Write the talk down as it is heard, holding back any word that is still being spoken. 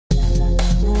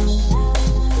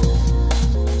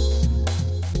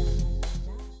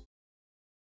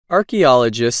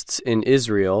Archaeologists in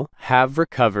Israel have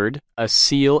recovered a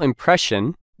seal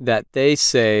impression that they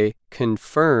say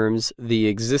confirms the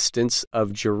existence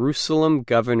of Jerusalem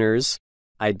governors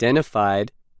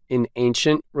identified in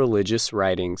ancient religious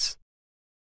writings.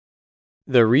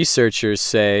 The researchers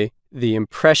say the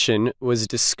impression was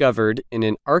discovered in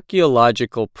an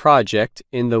archaeological project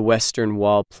in the Western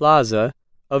Wall Plaza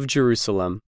of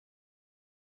Jerusalem.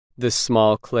 The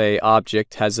small clay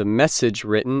object has a message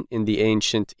written in the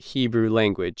ancient Hebrew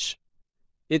language.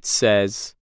 It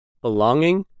says,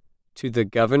 "Belonging to the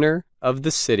governor of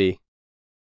the city."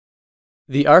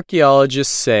 The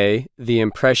archaeologists say the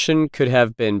impression could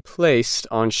have been placed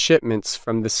on shipments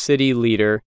from the city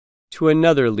leader to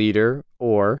another leader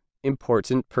or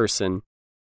important person.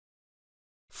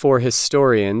 For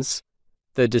historians,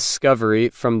 the discovery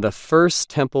from the First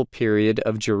Temple period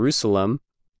of Jerusalem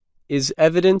is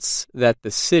evidence that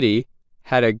the city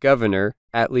had a governor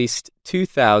at least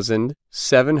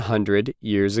 2,700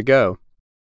 years ago.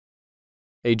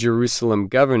 A Jerusalem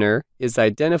governor is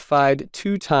identified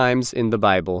 2 times in the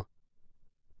Bible,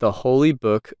 the holy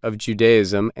book of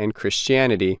Judaism and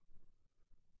Christianity.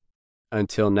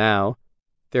 Until now,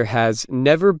 there has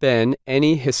never been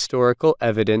any historical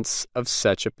evidence of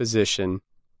such a position.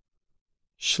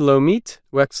 Shlomit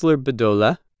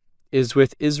Wexler-Bedolla is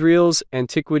with Israel's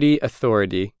Antiquity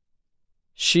Authority.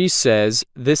 She says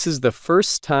this is the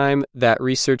first time that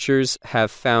researchers have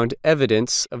found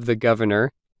evidence of the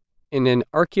governor in an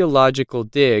archaeological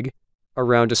dig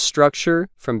around a structure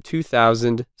from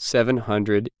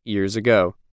 2,700 years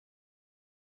ago.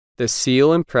 The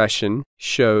seal impression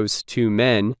shows 2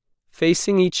 men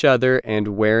facing each other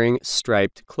and wearing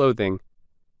striped clothing.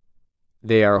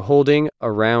 They are holding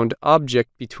a round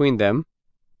object between them,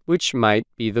 which might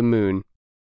be the moon.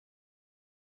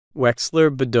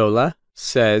 Wexler-Bedolla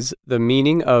says the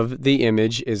meaning of the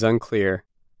image is unclear.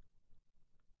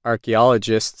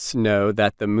 Archaeologists know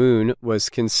that the moon was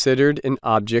considered an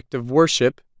object of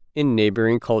worship in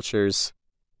neighboring cultures.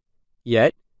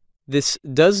 Yet, this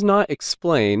does not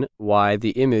explain why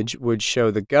the image would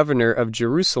show the governor of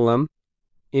Jerusalem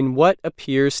in what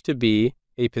appears to be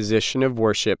a position of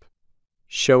worship,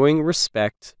 showing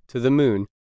respect to the moon.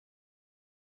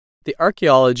 The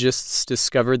archaeologists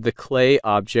discovered the clay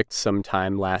object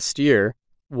sometime last year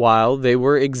while they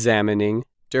were examining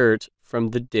dirt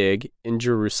from the dig in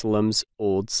Jerusalem's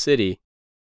Old City.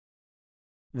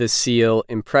 The seal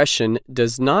impression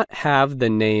does not have the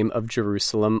name of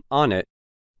Jerusalem on it.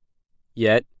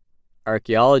 Yet,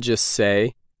 archaeologists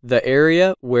say the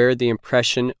area where the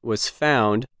impression was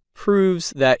found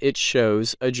proves that it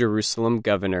shows a Jerusalem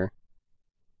governor.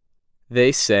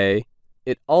 They say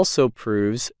it also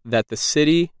proves that the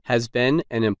city has been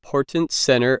an important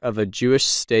center of a Jewish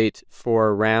state for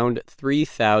around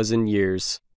 3,000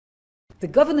 years. The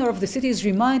governor of the city is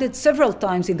reminded several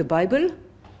times in the Bible,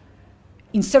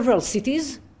 in several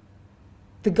cities.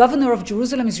 The governor of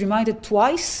Jerusalem is reminded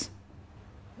twice,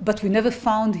 but we never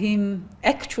found him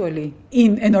actually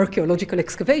in an archaeological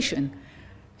excavation.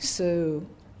 So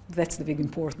that's the big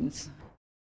importance.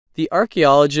 The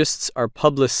archaeologists are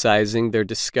publicizing their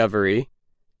discovery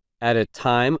at a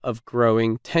time of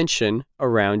growing tension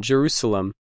around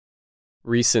Jerusalem.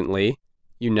 Recently,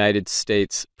 United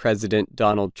States President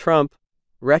Donald Trump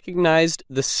recognized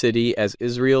the city as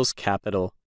Israel's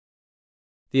capital.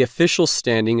 The official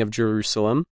standing of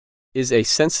Jerusalem is a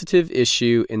sensitive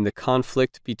issue in the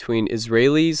conflict between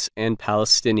Israelis and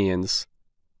Palestinians.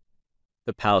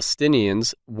 The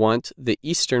Palestinians want the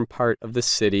eastern part of the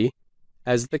city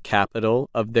as the capital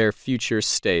of their future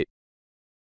state.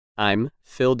 I'm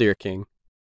Phil Dierking.